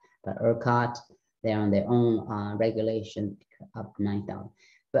 1,000. But ERCOT they're on their own regulation up to 9,000.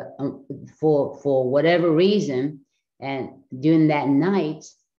 But for whatever reason, and during that night,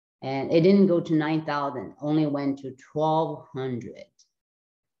 and it didn't go to 9,000, only went to 1,200.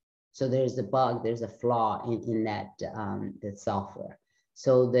 So there's a bug, there's a flaw in that the software.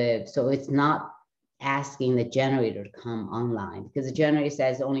 So it's not asking the generator to come online, because the generator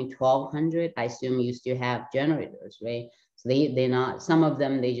says only 1,200. I assume you still have generators, right? So they're not, some of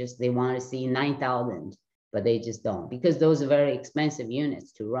them, they want to see 9,000, but they just don't, because those are very expensive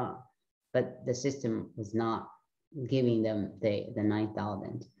units to run. But the system was not giving them the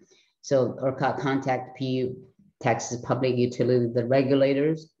 9,000. So ERCOT contact PU, Texas Public Utility, the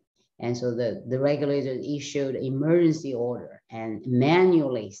regulators. And so the regulators issued emergency order and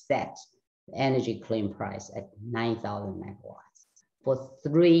manually set the energy claim price at 9,000 megawatts for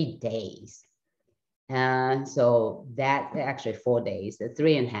 3 days. And so that actually 4 days,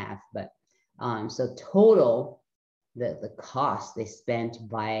 3.5, but so total, the cost they spent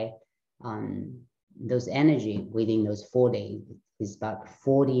by those energy within those 4 days is about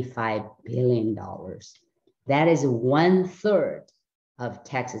 $45 billion. That is 1/3 of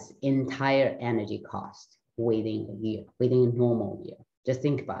Texas' entire energy cost within a year, within a normal year. Just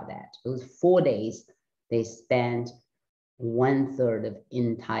think about that. Those 4 days, they spent 1/3 of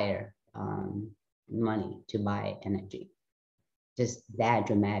entire money to buy energy. Just that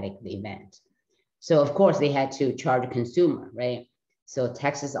dramatic event. So of course they had to charge a consumer, right? So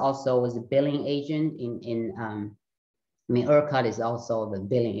Texas also was a billing agent I mean, ERCOT is also the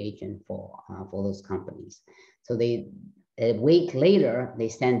billing agent for those companies. So a week later, they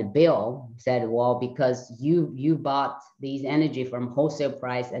sent a bill, said, well, because you bought these energy from wholesale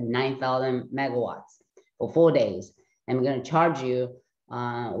price at 9,000 megawatts for 4 days, and we're going to charge you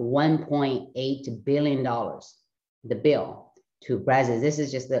 $1.8 billion, the bill to Brazil. This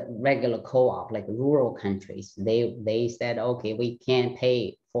is just the regular co-op, like rural countries. They said, okay, we can't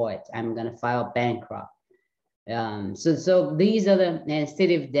pay for it. I'm going to file bankrupt. So these are the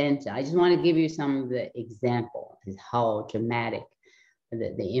city of Denton. I just want to give you some of the example is how dramatic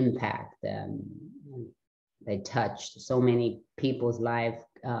the impact they touched so many people's life,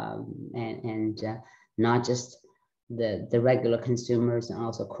 and not just the regular consumers, and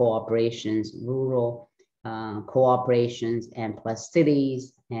also corporations, rural corporations, and plus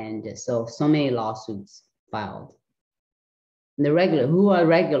cities, and so many lawsuits filed. And who are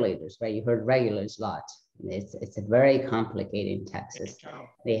regulators, right? You heard regulators a lot. It's a very complicated in Texas.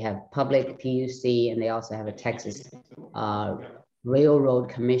 They have public PUC, and they also have a Texas Railroad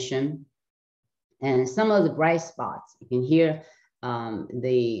Commission. And some of the bright spots you can hear.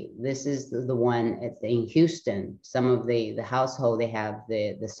 This is the one in Houston. Some of the household, they have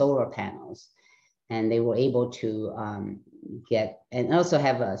the solar panels, and they were able to get, and also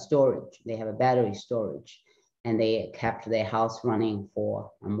have a storage. They have a battery storage, and they kept their house running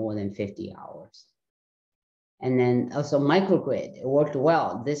for more than 50 hours. And then also microgrid, it worked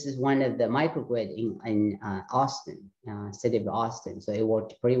well. This is one of the microgrid in Austin, city of Austin. So it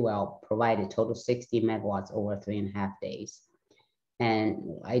worked pretty well, provided total 60 megawatts over 3.5 days. And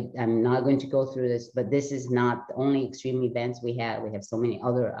I'm not going to go through this, but this is not the only extreme events we have. We have so many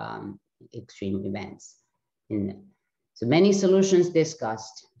other extreme events. So many solutions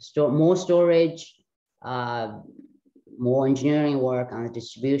discussed, more storage, more engineering work on the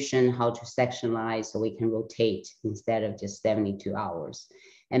distribution, how to sectionalize so we can rotate instead of just 72 hours,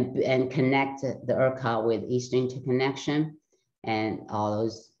 and connect the ERCOT with Eastern Interconnection, and all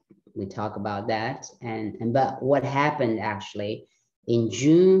those, we talk about that. But what happened actually in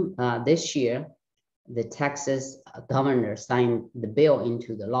June this year, the Texas governor signed the bill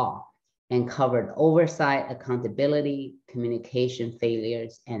into the law and covered oversight, accountability, communication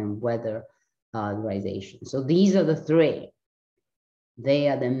failures, and weather authorization. So these are the three. They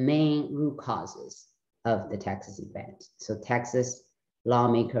are the main root causes of the Texas event. So Texas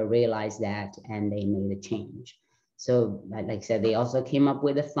lawmaker realized that, and they made a change. So like I said, they also came up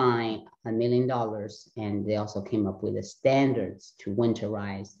with a fine, $1 million, and they also came up with the standards to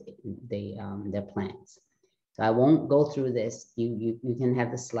winterize their plants. So I won't go through this. You can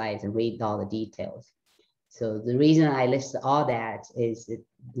have the slides and read all the details. So the reason I list all that is that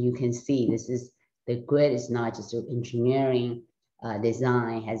you can see the grid is not just engineering,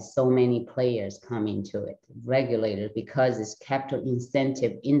 design, has so many players come into it. Regulators, because it's capital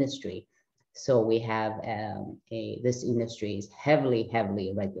incentive industry. So we have this industry is heavily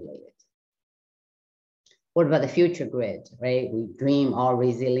regulated. What about the future grid, right? We dream all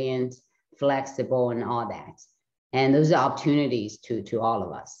resilient, flexible, and all that. And those are opportunities to all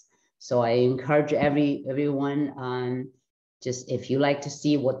of us. So I encourage everyone Just if you like to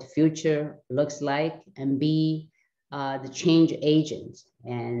see what the future looks like and be the change agent.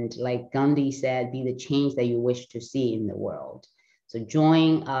 And like Gandhi said, be the change that you wish to see in the world. So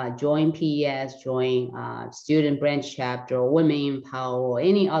join PES, join student branch chapter, or Women in Power, or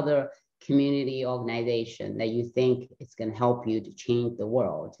any other community organization that you think is going to help you to change the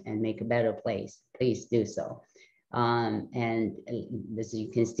world and make a better place. Please do so. And as you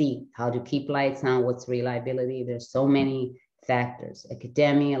can see, how to keep lights on, what's reliability. There's so many factors.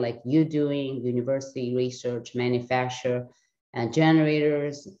 Academia, like you doing, university research, manufacturer, and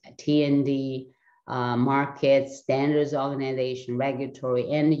generators, T&D, markets, standards organization, regulatory,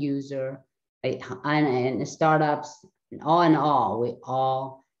 end user, and startups. All in all, we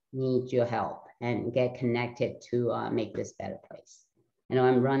all need your help and get connected to make this better place. I know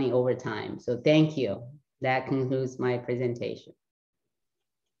I'm running over time, so thank you. That concludes my presentation.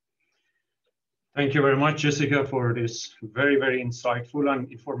 Thank you very much, Jessica, for this very, very insightful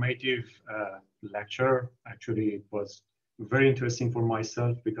and informative lecture. Actually, it was very interesting for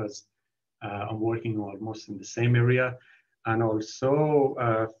myself because I'm working almost in the same area. And also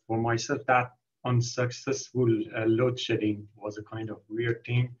for myself, that unsuccessful load shedding was a kind of weird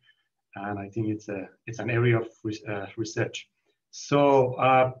thing. And I think it's an area of research. So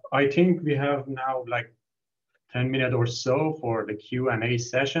I think we have now like 10 minutes or so for the Q&A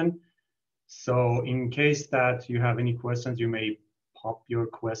session. So in case that you have any questions, you may pop your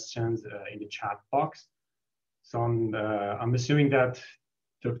questions in the chat box. So I'm assuming that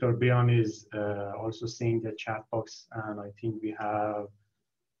Dr. Bian is also seeing the chat box, and I think we have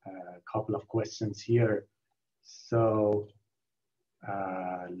a couple of questions here. So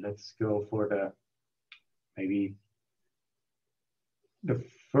let's go for maybe the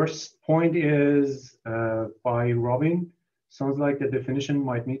first point is by Robin. Sounds like the definition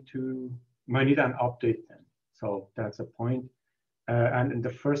might need an update then. So that's a point. And in the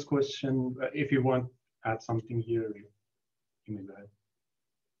first question, if you want to add something here, you may go ahead.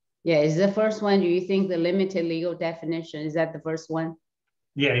 Yeah, is the first one, do you think the limited legal definition, is that the first one?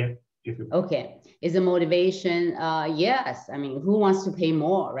 Yeah. Okay, is the motivation? Yes, I mean, who wants to pay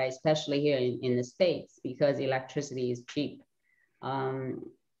more, right? Especially here in the States, because electricity is cheap.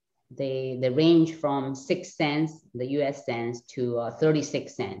 They range from 6 cents, the US cents, to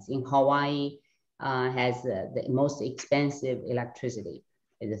 36 cents. In Hawaii, has the most expensive electricity.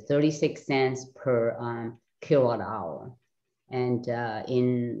 It's 36 cents per kilowatt hour. And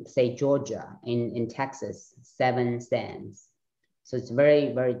in, say, Georgia, in Texas, 7 cents. So it's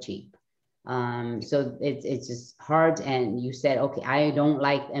very, very cheap. So it's just hard. And you said, okay, I don't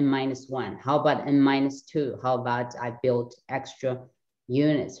like N-1. How about N-2? How about I built extra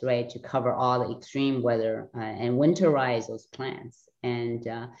units, right, to cover all the extreme weather and winterize those plants? And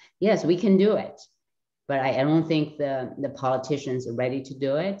yes, we can do it. But I don't think the politicians are ready to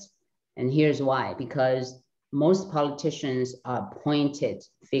do it. And here's why, because most politicians are appointed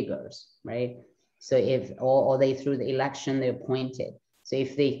figures, right? So if, or they through the election, they're appointed. So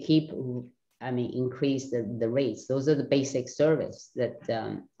if they keep, increase the rates, those are the basic service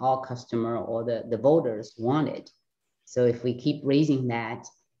that all customer or the voters wanted. So if we keep raising that,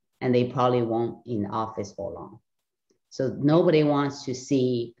 and they probably won't in office for long. So nobody wants to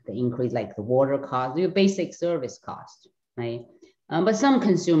see the increase, like the water cost, the basic service cost, right? But some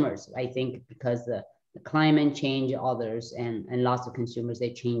consumers, I think, because the climate change, others, and lots of consumers,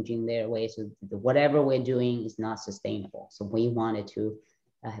 they're changing their ways. So whatever we're doing is not sustainable. So we wanted to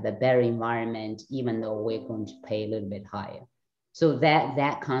have a better environment, even though we're going to pay a little bit higher. So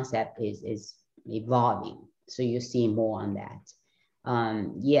that concept is evolving. So you see more on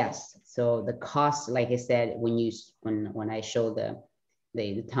that. Yes, so the cost, like I said, when I show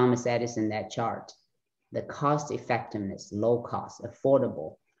the Thomas Edison, that chart, the cost effectiveness, low cost,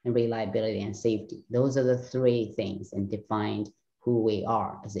 affordable, and reliability and safety. Those are the 3 things and defined who we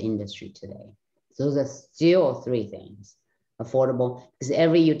are as an industry today. So those are still 3 things. Affordable, because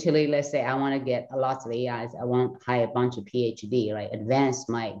every utility, let's say I want to get a lot of AIs, I want to hire a bunch of PhD, right? Advance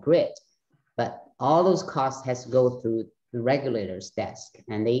my grid. But all those costs has to go through the regulator's desk,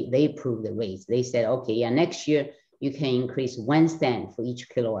 and they approve the rates. They said, okay, yeah, next year you can increase 1 cent for each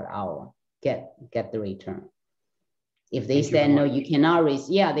kilowatt hour, get the return. If they said, no, you cannot raise,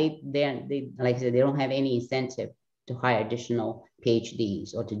 yeah, they like I said, they don't have any incentive to hire additional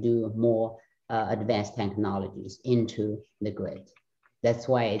PhDs or to do more advanced technologies into the grid. That's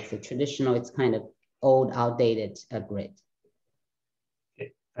why it's a traditional, it's kind of old, outdated grid.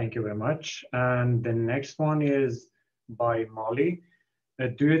 Okay, thank you very much. And the next one is by Molly.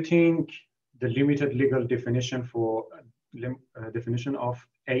 Do you think the limited legal definition for definition of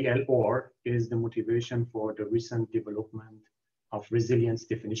ALOR is the motivation for the recent development of resilience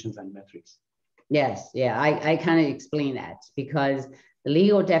definitions and metrics. Yes, yeah, I kind of explain that because the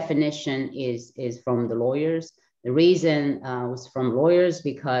legal definition is from the lawyers. The reason was from lawyers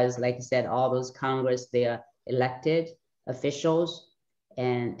because, like I said, all those Congress, they are elected officials.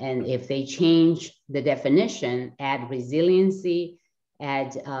 And if they change the definition, add resiliency,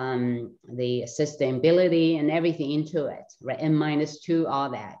 add the sustainability and everything into it, right? N-2, all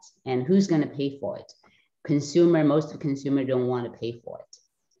that. And who's going to pay for it? Consumer, most of the consumer don't want to pay for it.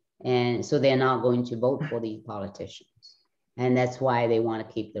 And so they're not going to vote for these politicians. And that's why they want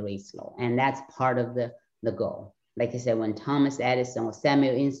to keep the rates low. And that's part of the goal. Like I said, when Thomas Edison or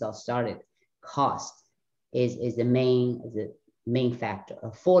Samuel Insull started, cost is the main factor.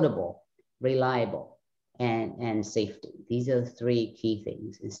 Affordable, reliable, and safety. These are the three key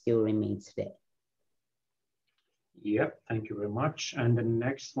things and still remains today. Yep, thank you very much. And the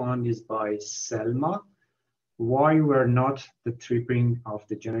next one is by Selma. Why were not the tripping of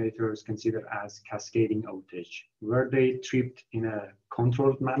the generators considered as cascading outage? Were they tripped in a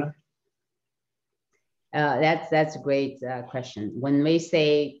controlled manner? That's a great question. When we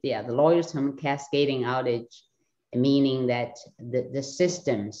say, yeah, the lawyers term cascading outage, meaning that the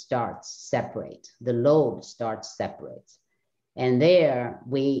system starts separate, the load starts separate. And there,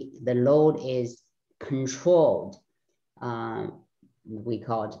 the load is controlled. We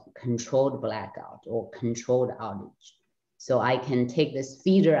call it controlled blackout or controlled outage. So I can take this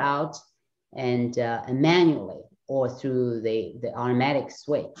feeder out and manually or through the automatic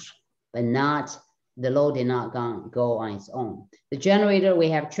switch, but not, the load did not go on its own. The generator, we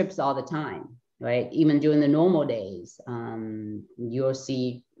have trips all the time, right? Even during the normal days, you'll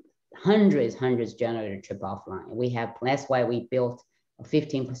see hundreds generator trip offline. That's why we built a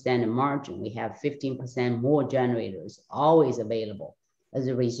 15% in margin. We have 15% more generators always available as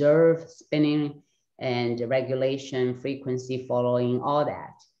a reserve, spinning, and regulation, frequency following, all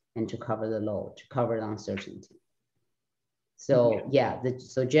that, and to cover the load, to cover the uncertainty. So yeah,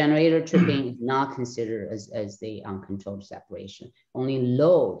 so generator tripping is not considered as the uncontrolled separation. Only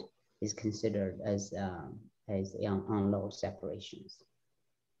load is considered as the unload separations,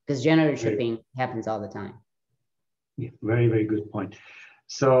 because generator tripping happens all the time. Yeah, very, very good point.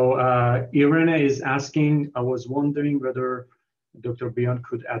 So Irene is asking, I was wondering whether Dr. Bian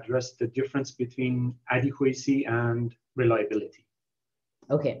could address the difference between adequacy and reliability.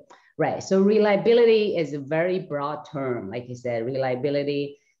 Okay, right. So reliability is a very broad term. Like I said,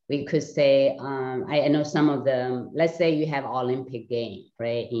 reliability, we could say, I know some of them, let's say you have Olympic game,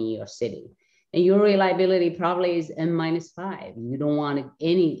 right, in your city. And your reliability probably is N-5. You don't want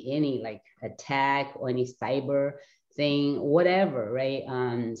any like attack or any cyber thing, whatever, right?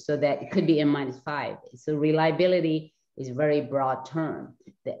 So that it could be N-5. So reliability is a very broad term.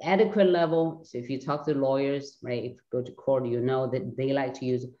 The adequate level, so if you talk to lawyers, right, if you go to court, you know that they like to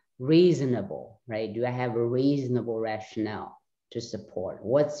use reasonable, right? Do I have a reasonable rationale to support?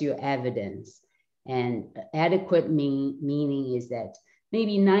 What's your evidence? And adequate meaning is that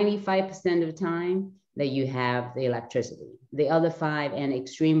maybe 95% of the time that you have the electricity. The other 5, an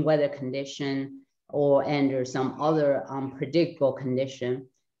extreme weather condition or under some other unpredictable condition,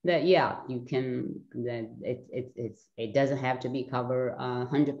 that yeah, you can, that it doesn't have to be covered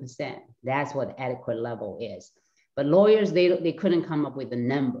 100%. That's what adequate level is. But lawyers, they couldn't come up with a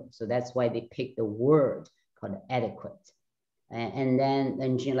number. So that's why they picked the word called adequate. And then,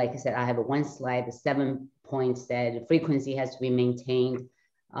 like I said, I have one slide, the 7 points said the frequency has to be maintained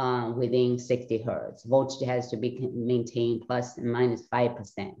within 60 hertz. Voltage has to be maintained plus and minus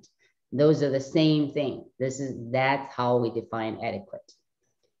 5%. Those are the same thing. That's how we define adequate.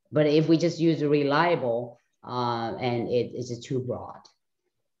 But if we just use reliable, and it's just too broad.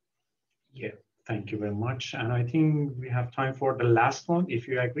 Yeah, thank you very much. And I think we have time for the last one, if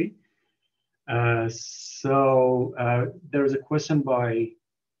you agree. There is a question by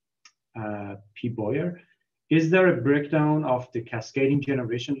P. Boyer. Is there a breakdown of the cascading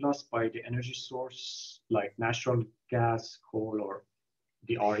generation loss by the energy source, like natural gas, coal, or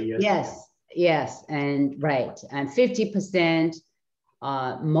the RES? Yes, and right. And 50%,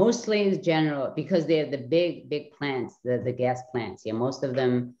 mostly is general, because they're the big plants, the gas plants. Yeah, most of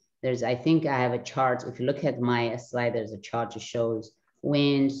them, I think I have a chart. If you look at my slide, there's a chart that shows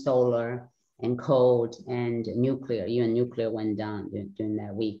wind, solar, and coal, and nuclear. Even nuclear went down during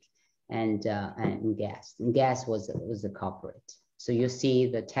that week, and gas. And gas was the culprit. So you see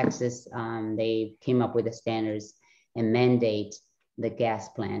the Texas, they came up with the standards and mandate the gas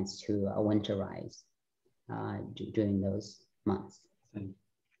plants to winterize during those months.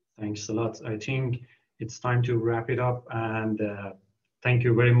 Thanks a lot. I think it's time to wrap it up, and thank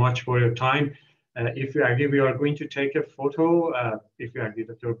you very much for your time. If you agree, we are going to take a photo, if you agree,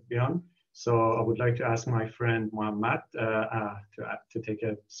 Dr. Bian. So I would like to ask my friend Mohammed to take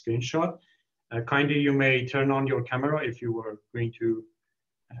a screenshot. Kindly, you may turn on your camera if you were going to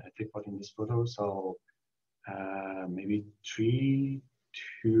take part in this photo. So maybe 3,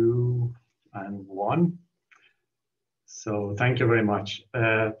 2, and 1. So thank you very much.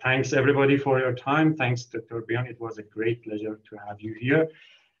 Thanks everybody for your time. Thanks, Dr. Bian. It was a great pleasure to have you here.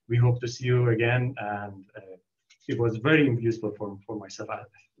 We hope to see you again, and it was very useful for myself,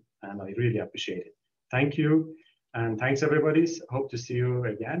 and I really appreciate it. Thank you, and thanks everybody. Hope to see you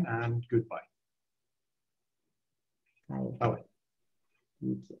again, and goodbye. Bye. Bye-bye.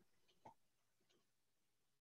 Thank you.